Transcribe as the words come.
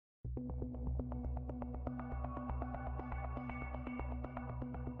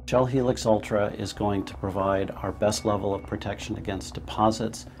Shell Helix Ultra is going to provide our best level of protection against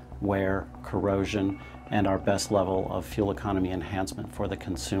deposits, wear, corrosion, and our best level of fuel economy enhancement for the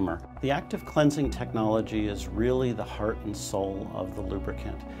consumer. The active cleansing technology is really the heart and soul of the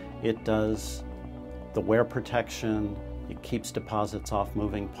lubricant. It does the wear protection, it keeps deposits off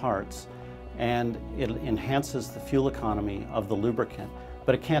moving parts, and it enhances the fuel economy of the lubricant.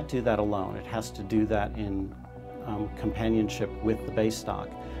 But it can't do that alone. It has to do that in companionship with the base stock.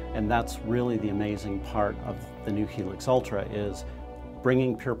 And that's really the amazing part of the new Helix Ultra, is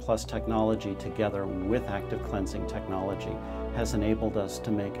bringing Pure Plus technology together with active cleansing technology has enabled us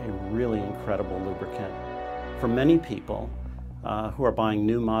to make a really incredible lubricant. For many people who are buying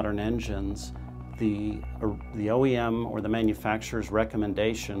new modern engines, the OEM or the manufacturer's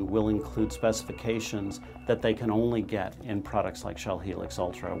recommendation will include specifications that they can only get in products like Shell Helix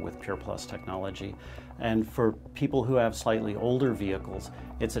Ultra with Pure Plus technology. And for people who have slightly older vehicles,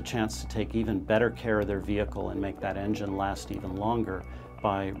 it's a chance to take even better care of their vehicle and make that engine last even longer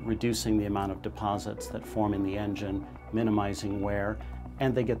by reducing the amount of deposits that form in the engine, minimizing wear,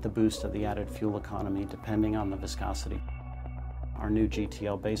 and they get the boost of the added fuel economy depending on the viscosity. Our new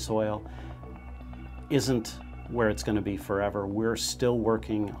GTL base oil isn't where it's going to be forever. We're still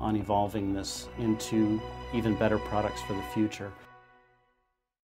working on evolving this into even better products for the future.